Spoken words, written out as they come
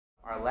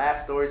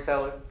last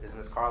storyteller is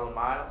Miss Carla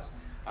Miles.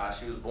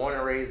 She was born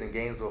and raised in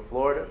Gainesville,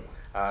 Florida.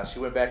 She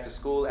went back to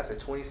school after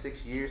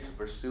 26 years to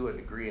pursue a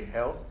degree in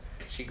health.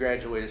 She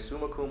graduated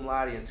summa cum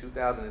laude in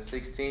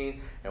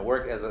 2016 and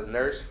worked as a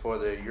nurse for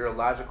the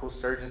urological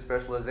surgeon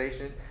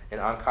specialization in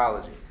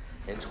oncology.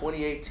 In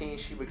 2018,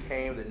 she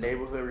became the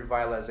neighborhood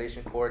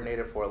revitalization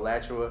coordinator for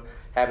Alachua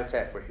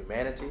Habitat for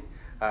Humanity.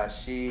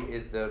 She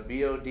is the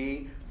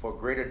BOD for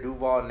Greater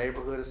Duval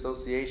Neighborhood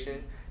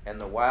Association and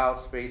the Wild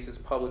Spaces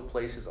Public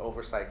Places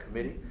Oversight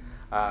Committee.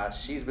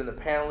 She's been the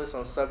panelist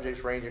on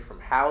subjects ranging from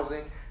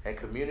housing and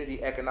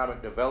community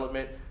economic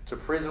development to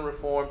prison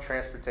reform,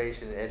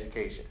 transportation, and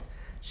education.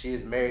 She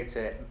is married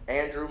to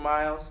Andrew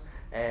Miles,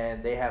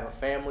 and they have a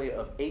family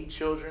of 8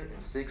 children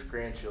and 6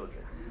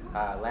 grandchildren.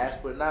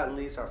 Last but not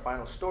least, our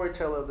final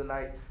storyteller of the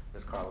night,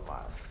 Ms. Carla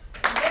Miles.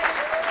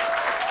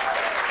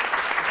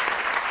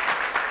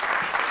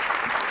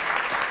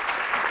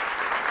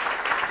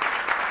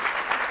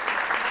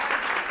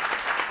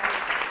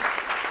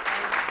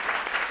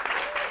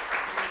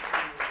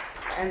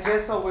 And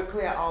just so we're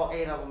clear, all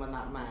 8 of them are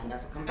not mine.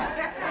 That's a combined.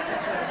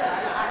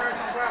 I heard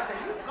some girls say,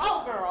 "You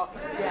go, girl."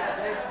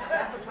 Yeah,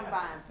 that's a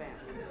combined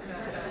family.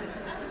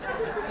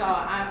 So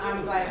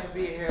I'm glad to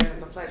be here, and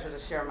it's a pleasure to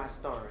share my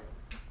story.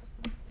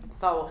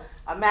 So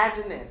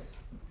imagine this.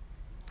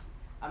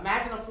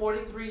 Imagine a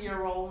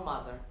 43-year-old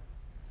mother,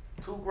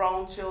 2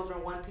 grown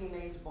children, 1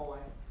 teenage boy,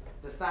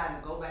 deciding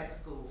to go back to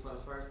school for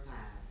the first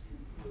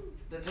time.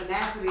 The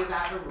tenacity is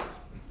out the roof.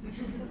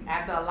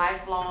 After a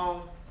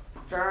lifelong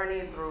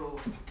journey through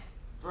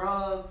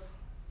drugs,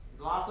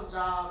 loss of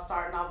jobs,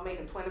 starting off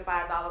making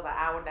 $25 an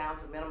hour down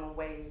to minimum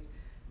wage,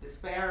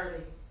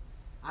 disparity,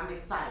 I'm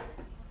excited.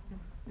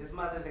 This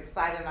mother's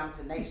excited and I'm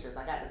tenacious.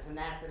 I got the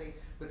tenacity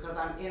because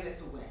I'm in it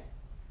to win.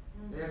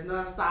 There's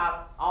none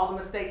stop. All the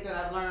mistakes that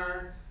I've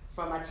learned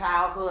from my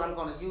childhood, I'm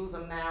going to use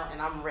them now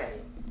and I'm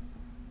ready.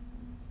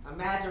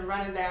 Imagine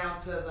running down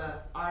to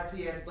the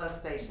RTS bus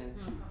station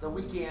the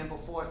weekend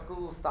before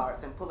school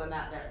starts and pulling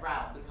out that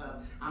route because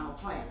I'm a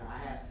planner. I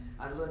have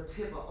a little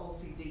tip of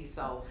OCD,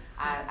 so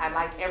I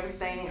like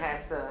everything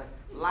has to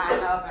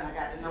line up and I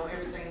got to know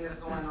everything that's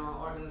going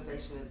on.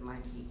 Organization is my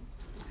key.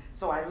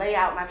 So I lay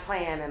out my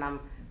plan and I'm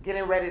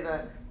getting ready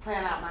to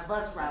plan out my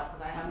bus route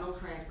because I have no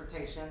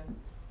transportation.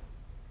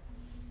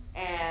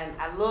 And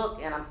I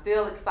look and I'm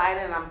still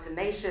excited and I'm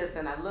tenacious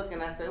and I look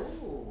and I say,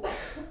 ooh,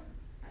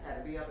 I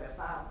got to be up at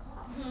 5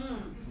 o'clock.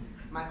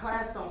 My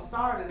class don't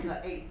start until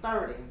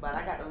 8:30, but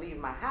I got to leave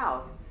my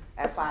house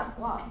at 5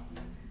 o'clock.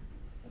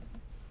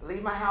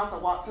 Leave my house, I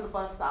walk to the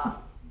bus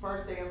stop,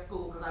 first day of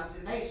school, because I'm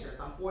tenacious.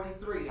 I'm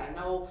 43. I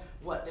know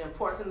what the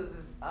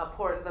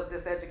importance of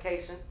this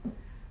education.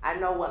 I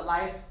know what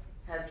life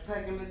has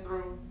taken me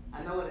through.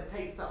 I know what it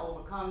takes to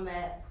overcome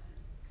that,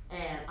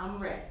 and I'm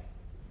ready.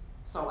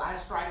 So I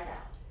strike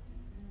out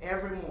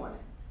every morning,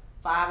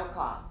 5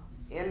 o'clock,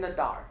 in the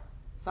dark,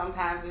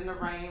 sometimes in the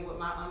rain with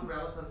my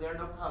umbrella because there are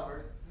no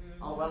covers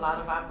over a lot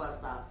of our bus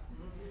stops.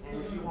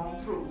 And if you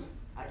want proof,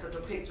 I took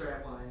a picture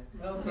at one,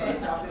 so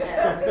that y'all could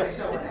have me to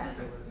show it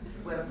afterwards.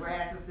 Where the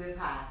grass is this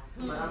high,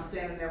 but I'm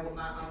standing there with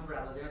my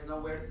umbrella. There's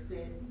nowhere to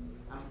sit.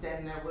 I'm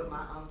standing there with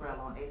my umbrella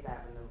on 8th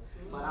Avenue,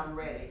 but I'm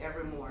ready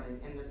every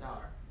morning in the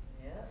dark.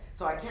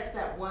 So I catch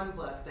that one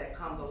bus that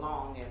comes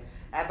along, and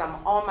as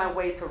I'm on my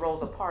way to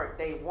Rosa Park,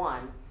 day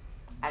 1,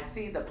 I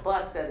see the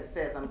bus that it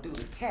says I'm due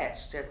to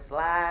catch just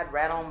slide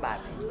right on by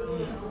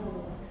me.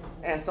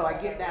 And so I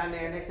get down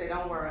there and they say,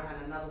 "Don't worry,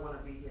 honey, another one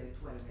will be here in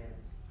 20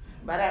 minutes.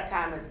 By that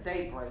time it's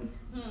daybreak.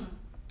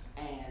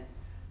 And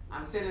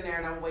I'm sitting there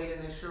and I'm waiting,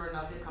 and sure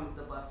enough, here comes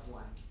the bus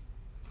 1.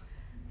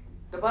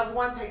 The bus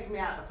 1 takes me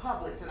out to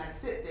Publix, and I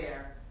sit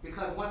there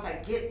because once I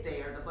get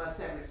there, the bus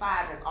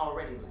 75 has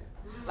already left.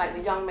 Like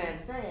the young man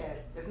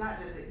said, it's not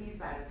just the east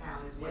side of town,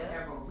 it's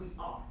wherever we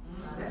are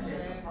that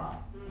there's a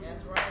problem.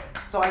 That's right.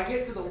 So I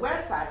get to the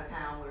west side of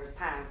town where it's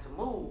time to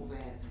move,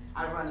 and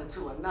I run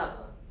into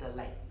another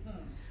delay.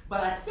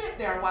 But I sit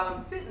there, and while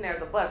I'm sitting there,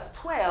 the bus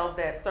 12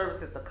 that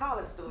services the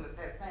college students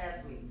has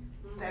passed me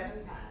 7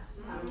 times.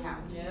 I'm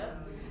counting.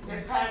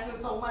 It's passing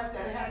so much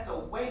that it has to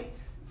wait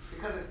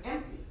because it's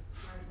empty,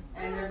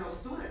 and there are no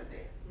students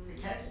there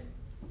to catch it.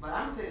 But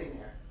I'm sitting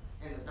there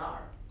in the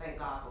dark. Thank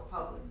God for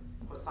Publix,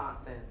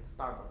 croissants, and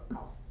Starbucks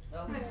coffee.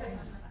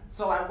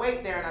 So I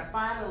wait there, and I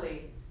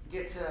finally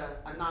get to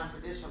a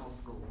non-traditional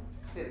school.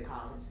 City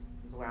College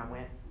is where I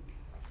went.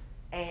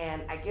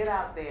 And I get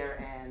out there,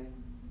 and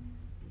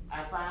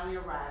I finally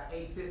arrive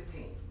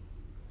 8:15,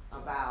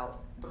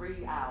 about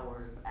 3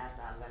 hours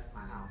after I left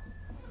my house.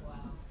 Wow.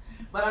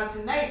 But I'm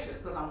tenacious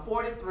because I'm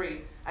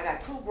 43. I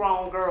got 2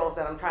 grown girls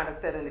that I'm trying to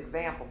set an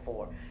example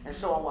for and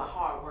show them what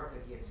hard work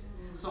will get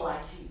you. So I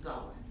keep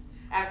going.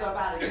 After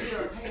about a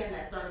year of paying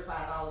that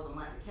 $35 a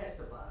month to catch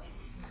the bus,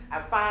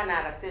 I find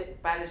out, I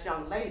sit by this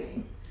young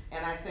lady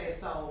and I say,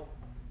 "So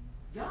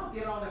y'all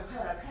get on and pay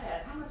that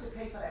pass. How much you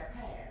pay for that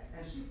pass?"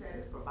 And she said,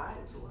 "It's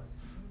provided to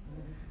us."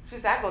 She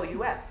said, "I go to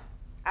UF.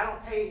 I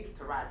don't pay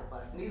to ride the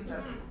bus, neither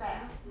does the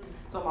staff."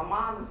 So my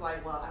mom is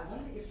like, "Well, I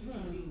wonder if you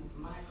can use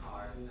my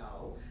card,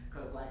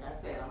 because like I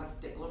said, I'm a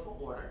stickler for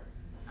order.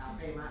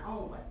 I pay my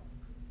own way.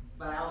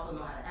 But I also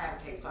know how to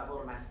advocate, so I go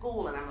to my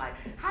school and I'm like,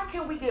 how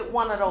can we get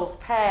one of those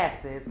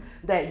passes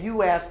that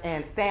UF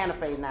and Santa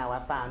Fe now I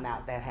found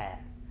out that has?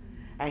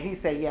 And he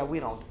said, yeah,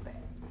 we don't do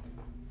that.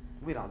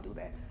 We don't do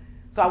that.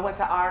 So I went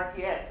to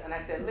RTS and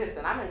I said,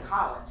 listen, I'm in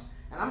college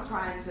and I'm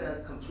trying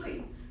to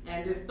complete.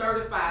 And this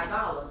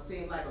 $35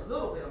 seems like a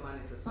little bit of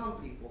money to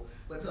some people,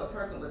 but to a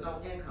person with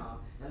no income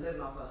and living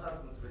off her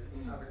husband's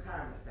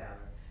retirement salary,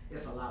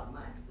 it's a lot of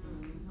money.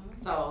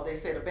 Mm-hmm. So they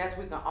said the best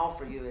we can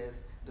offer you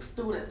is the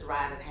students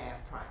ride at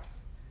half price.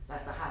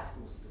 That's the high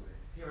school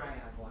students. Here I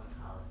am going to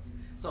college.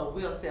 So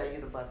we'll sell you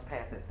the bus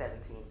pass at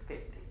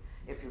 $17.50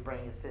 if you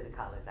bring your City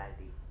College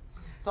ID.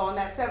 So on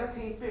that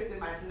 $17.50,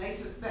 my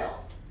tenacious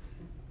self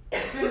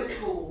finished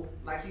school,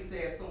 like he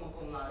said, summa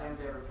cum laude. I'm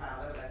very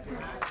proud of it. I said,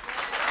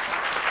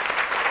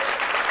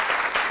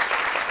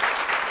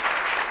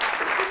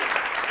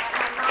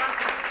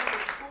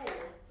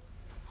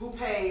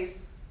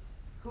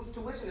 whose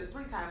tuition is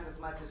 3 times as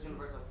much as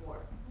University of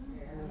Florida.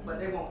 Yeah. But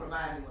they won't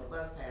provide me with a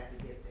bus pass to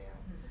get there.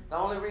 The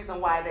only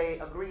reason why they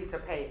agreed to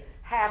pay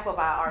half of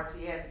our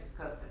RTS is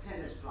because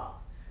attendance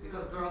dropped.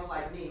 Because girls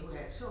like me who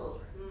had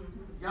children,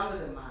 younger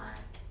than mine,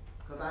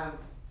 because I'm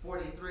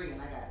 43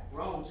 and I got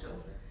grown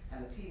children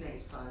and a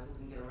teenage son who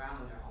can get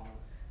around on their own,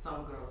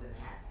 some girls didn't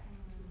have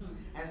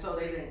that. And so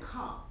they didn't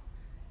come.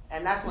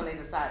 And that's when they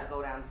decided to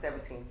go down to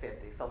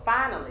 $17.50. So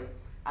finally,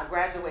 I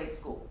graduate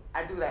school.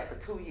 I do that for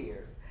 2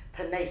 years.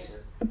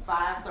 Tenacious,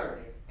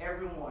 5:30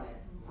 every morning,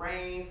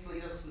 rain,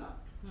 sleet, or snow.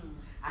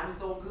 I'm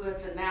so good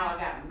to now I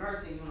got my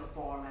nursing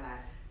uniform and I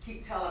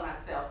keep telling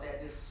myself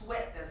that this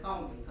sweat that's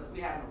on me, because we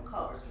have no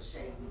covers for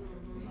shade,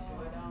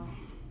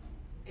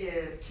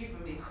 is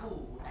keeping me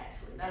cool,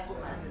 actually. That's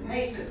what my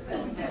tenacious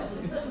self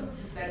tells me.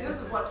 That this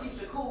is what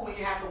keeps you cool when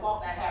you have to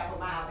walk that half a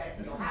mile back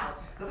to your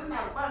house, because it's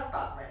not a bus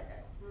stop right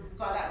there.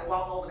 So I got to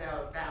walk over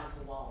there down to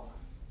Walmart.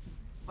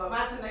 But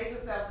my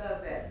tenacious self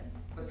does that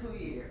for 2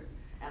 years.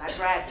 And I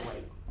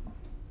graduate.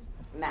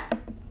 Now,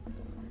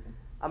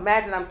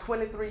 imagine I'm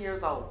 23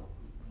 years old,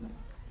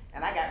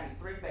 and I got me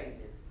 3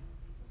 babies.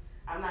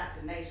 I'm not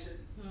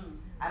tenacious.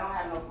 I don't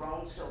have no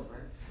grown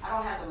children. I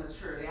don't have the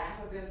maturity. I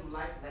haven't been through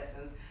life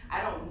lessons.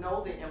 I don't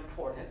know the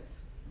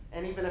importance.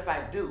 And even if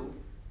I do,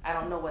 I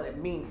don't know what it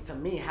means to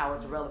me, how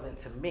it's relevant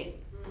to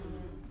me.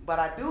 But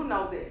I do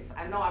know this.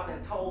 I know I've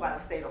been told by the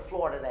state of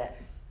Florida that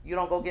you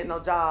don't go get no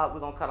job, we're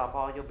going to cut off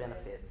all your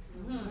benefits.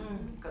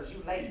 Because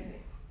you lazy.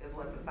 Is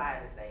what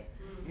society say.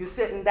 You're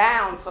sitting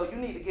down, so you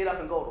need to get up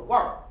and go to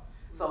work.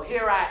 So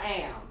here I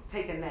am,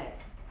 taking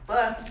that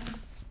bus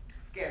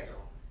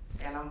schedule,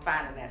 and I'm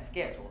finding that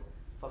schedule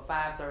for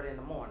 5:30 in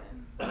the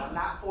morning. But I'm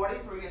not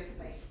 43 and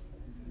tenacious.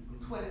 I'm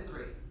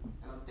 23,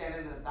 and I'm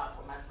standing in the dock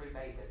with my 3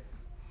 babies.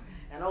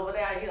 And over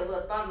there, I hear a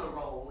little thunder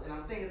roll, and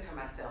I'm thinking to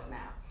myself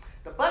now,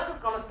 the bus is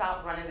going to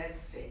stop running at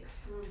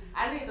 6.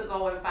 I need to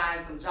go and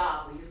find some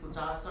job leads, because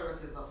Job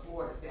Services of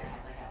Florida say I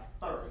have to have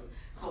 30,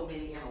 so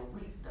many in a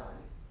week done.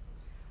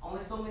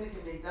 Only so many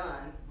can be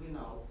done, we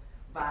know,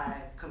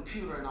 by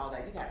computer and all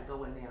that. You got to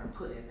go in there and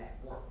put in that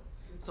work.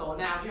 So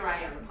now here I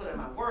am to put in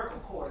my work,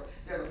 of course.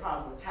 There's a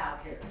problem with child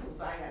care too,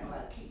 so I got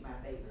nobody to keep my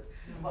babies.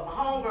 But my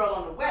homegirl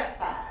on the west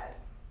side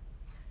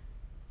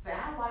said,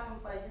 I'll watch them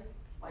for you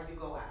while you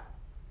go out.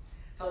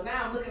 So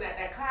now I'm looking at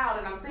that cloud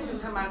and I'm thinking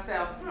to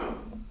myself,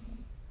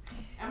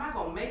 am I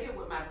going to make it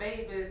with my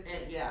babies?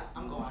 And yeah,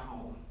 I'm going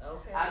home.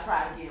 Okay. I'll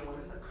try it again when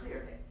it's a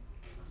clear day.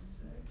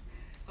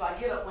 So I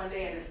get up one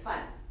day and it's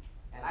sunny.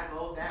 And I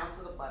go down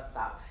to the bus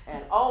stop.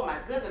 And oh my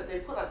goodness, they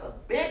put us a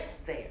bench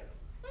there.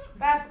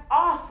 That's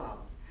awesome.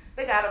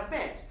 They got a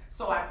bench.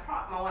 So I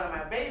propped one of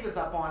my babies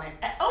up on it.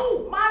 And,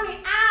 oh, mommy,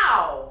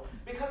 ow!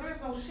 Because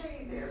there's no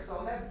shade there.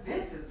 So that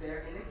bench is there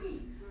in the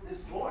heat.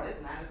 This Florida is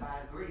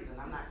 95 degrees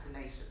and I'm not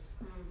tenacious.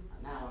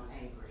 Now I'm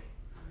angry.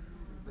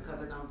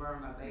 Because it done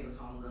burned my baby,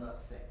 so I'm a little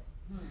upset.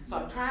 So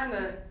I'm trying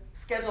to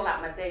schedule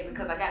out my day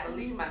because I got to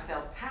leave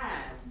myself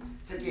time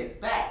to get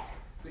back.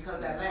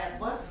 Because that last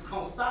bus is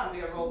going to stop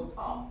me at Rosa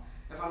Parks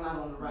if I'm not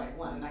on the right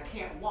one. And I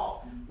can't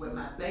walk with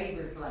my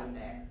babies like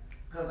that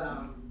because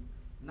I'm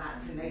not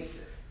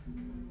tenacious.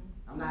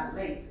 I'm not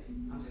lazy.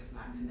 I'm just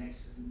not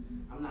tenacious.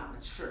 I'm not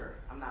mature.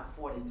 I'm not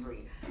 43.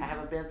 I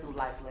haven't been through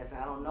life lessons.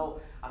 I don't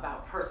know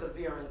about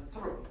persevering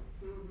through.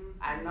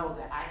 I know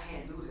that I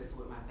can't do this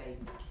with my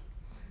babies.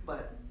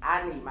 But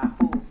I need my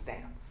food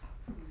stamps.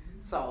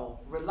 So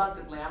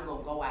reluctantly, I'm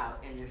going to go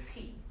out in this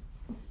heat.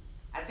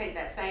 I take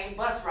that same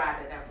bus ride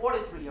that that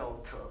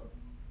 43-year-old took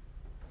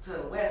to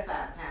the west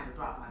side of town to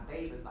drop my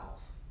babies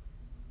off.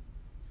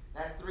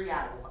 That's 3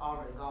 hours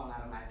already gone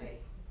out of my day.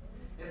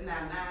 It's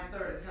now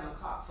 9:30, 10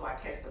 o'clock, so I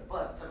catch the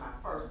bus to my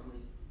first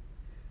lead.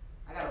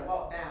 I got to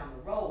walk down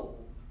the road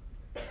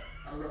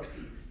a little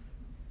piece.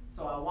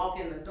 So I walk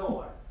in the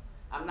door.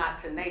 I'm not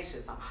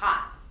tenacious. I'm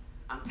hot.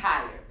 I'm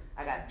tired.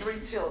 I got 3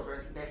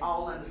 children. They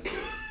all under 6.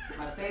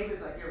 My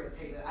babies are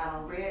irritated. I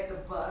done read the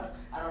bus.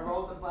 I done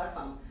rode the bus.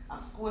 I'm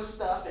squished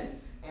up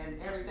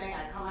and everything.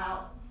 I come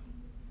out,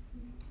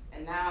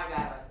 and now I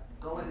gotta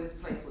go in this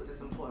place with this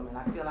employment.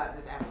 I fill out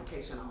this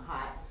application. I'm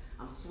hot.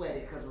 I'm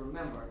sweaty because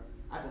remember,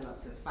 I've been up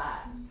since 5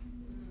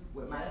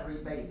 with my 3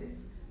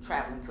 babies,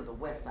 traveling to the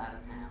west side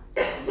of town.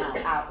 And now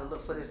I'm out to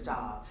look for this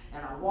job.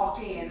 And I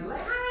walk in and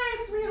like,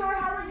 hi, sweetheart,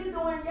 how are you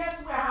doing?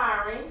 Yes, we're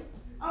hiring.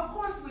 Of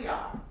course we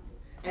are.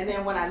 And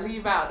then when I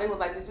leave out, they was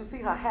like, did you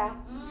see her hair?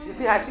 You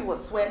see how she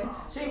was sweating?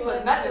 She ain't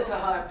put nothing to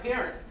her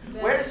appearance.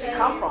 Where did she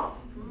come from?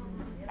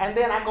 And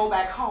then I go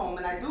back home,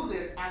 and I do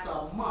this after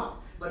a month.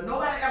 But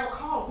nobody ever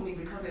calls me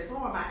because they're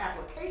throwing my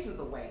applications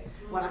away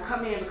when I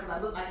come in because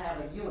I look like I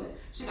have a unit.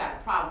 She got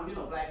a problem. You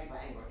know, black people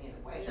angry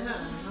anyway.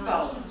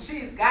 So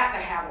she's got to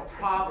have a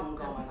problem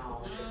going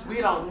on. We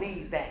don't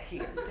need that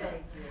here.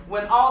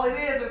 When all it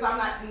is I'm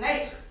not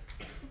tenacious.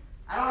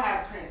 I don't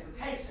have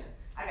transportation.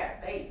 I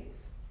got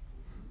babies.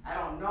 I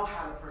don't know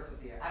how to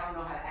persevere. I don't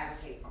know how to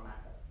advocate for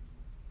myself.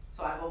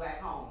 So I go back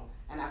home,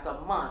 and after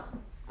a month,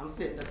 I'm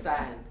sitting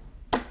deciding,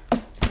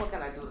 what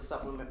can I do to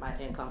supplement my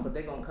income? Because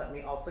they're going to cut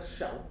me off for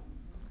show.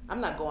 I'm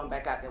not going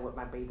back out there with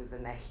my babies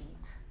in that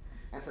heat.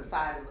 And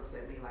society looks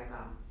at me like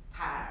I'm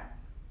tired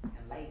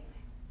and lazy.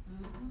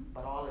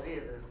 But all it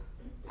is